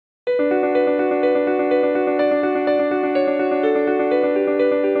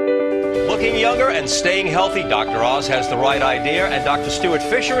younger and staying healthy, Dr. Oz has the right idea, and Dr. Stuart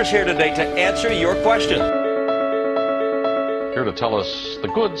Fischer is here today to answer your question. Here to tell us the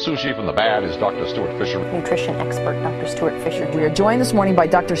good sushi from the bad is Dr. Stuart Fischer. Nutrition expert, Dr. Stuart Fischer. We are joined this morning by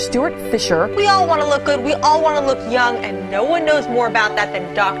Dr. Stuart Fischer. We all want to look good, we all want to look young, and no one knows more about that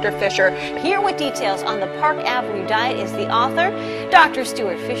than Dr. Fischer. Here with details on the Park Avenue diet is the author, Dr.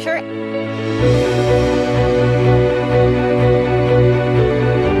 Stuart Fischer.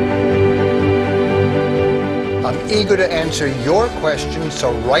 I'm eager to answer your questions,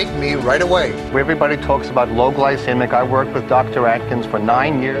 so write me right away. Everybody talks about low glycemic. I worked with Dr. Atkins for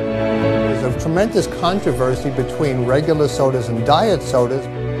 9 years. There's a tremendous controversy between regular sodas and diet sodas.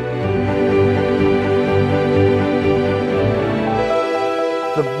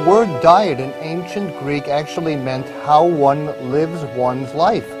 The word diet in ancient Greek actually meant how one lives one's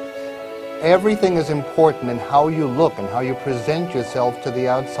life. Everything is important in how you look and how you present yourself to the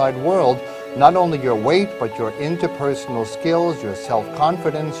outside world. Not only your weight, but your interpersonal skills, your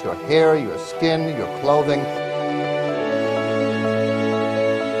self-confidence, your hair, your skin, your clothing.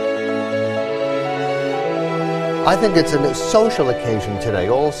 I think it's a social occasion today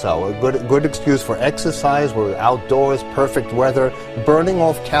also. A good excuse for exercise. We're outdoors, perfect weather. Burning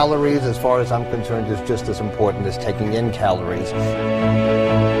off calories, as far as I'm concerned, is just as important as taking in calories.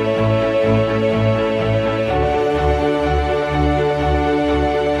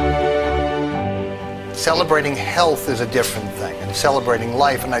 Celebrating health is a different thing, and celebrating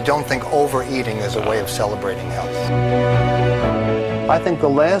life, and I don't think overeating is a way of celebrating health. I think the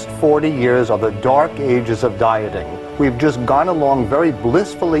last 40 years are the dark ages of dieting. We've just gone along very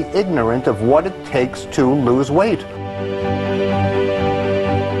blissfully ignorant of what it takes to lose weight.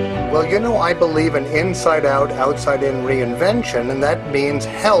 Well, you know, I believe in inside-out, outside-in reinvention, and that means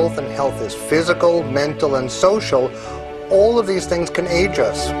health, and health is physical, mental, and social. All of these things can age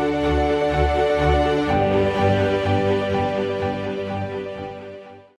us.